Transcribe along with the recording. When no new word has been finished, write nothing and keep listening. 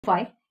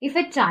5. If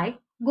a child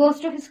goes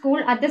to his school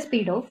at the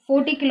speed of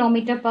 40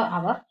 km per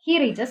hour, he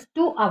reaches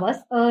 2 hours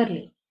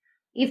early.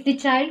 If the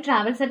child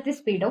travels at the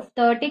speed of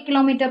 30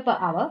 km per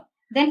hour,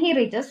 then he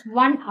reaches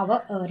 1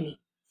 hour early.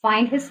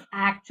 Find his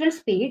actual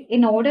speed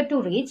in order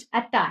to reach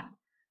at time.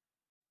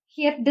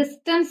 Here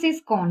distance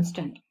is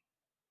constant.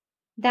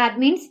 That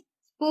means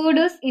speed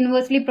is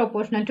inversely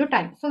proportional to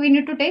time. So we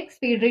need to take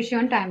speed ratio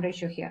and time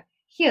ratio here.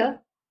 Here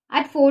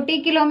at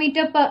 40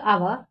 km per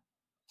hour,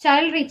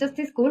 child reaches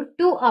the school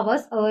 2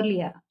 hours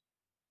earlier.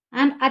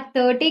 And at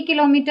 30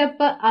 km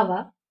per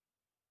hour,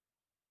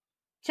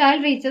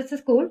 child reaches the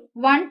school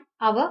 1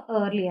 hour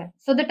earlier.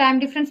 So the time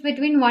difference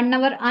between 1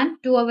 hour and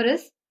 2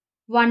 hours is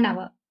 1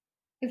 hour.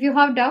 If you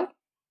have doubt,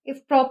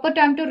 if proper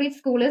time to reach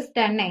school is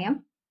 10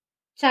 a.m.,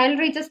 child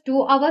reaches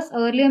 2 hours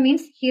earlier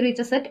means he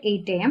reaches at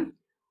 8 a.m.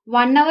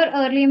 1 hour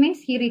earlier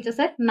means he reaches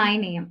at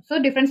 9 a.m. So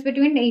difference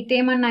between 8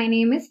 a.m. and 9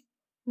 a.m. is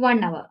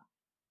 1 hour.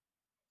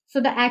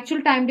 So the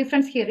actual time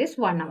difference here is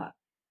 1 hour.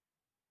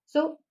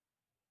 So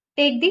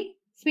take the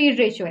speed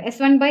ratio.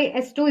 S1 by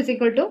S2 is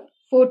equal to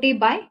 40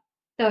 by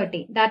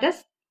 30. That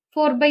is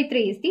 4 by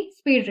 3 is the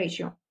speed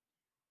ratio.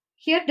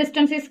 Here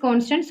distance is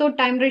constant. So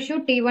time ratio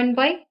T1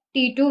 by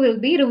T2 will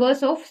be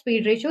reverse of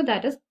speed ratio,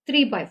 that is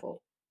 3 by 4.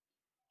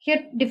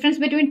 Here difference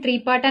between 3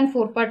 part and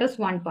 4 part is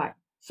 1 part.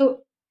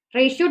 So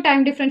ratio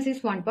time difference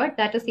is 1 part,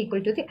 that is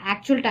equal to the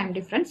actual time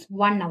difference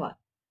 1 hour.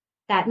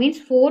 That means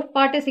 4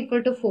 part is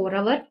equal to 4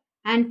 hour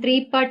and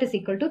 3 part is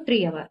equal to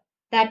 3 hour.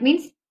 That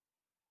means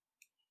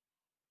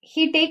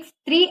he takes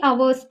 3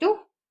 hours to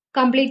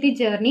complete the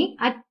journey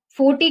at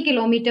 40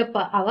 km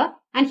per hour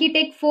and he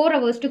takes 4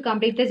 hours to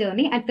complete the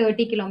journey at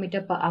 30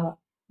 km per hour.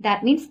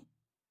 That means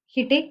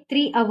he takes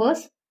 3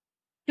 hours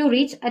to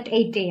reach at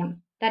 8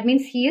 a.m. That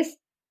means he is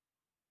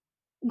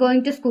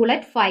going to school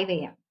at 5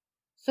 a.m.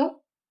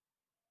 So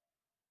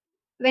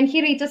when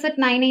he reaches at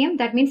 9 a.m.,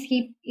 that means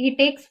he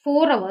takes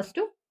 4 hours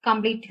to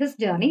complete his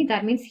journey.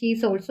 That means he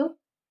is also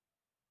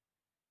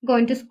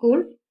going to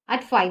school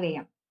at 5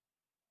 a.m.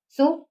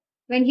 So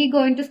when he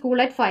going to school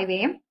at 5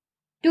 a.m.,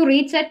 to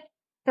reach at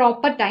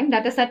proper time,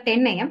 that is at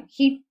 10 a.m.,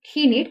 he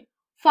need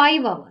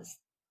 5 hours.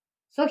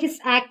 So his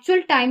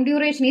actual time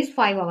duration is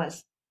 5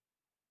 hours.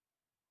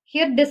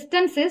 Here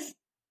distance is,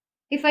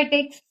 if I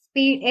take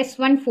speed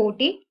S1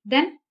 40,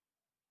 then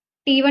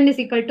T1 is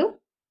equal to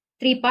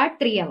 3 part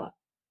 3 hour.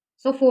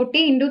 So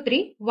 40 into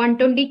 3,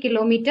 120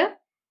 kilometer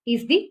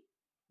is the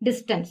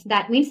distance.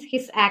 That means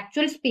his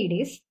actual speed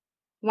is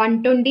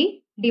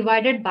 120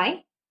 divided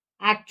by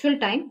actual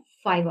time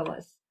 5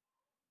 hours.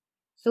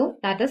 So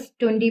that is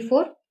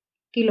 24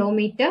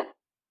 kilometer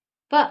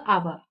per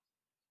hour.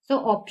 So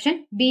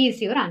option B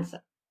is your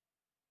answer.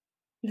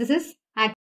 This is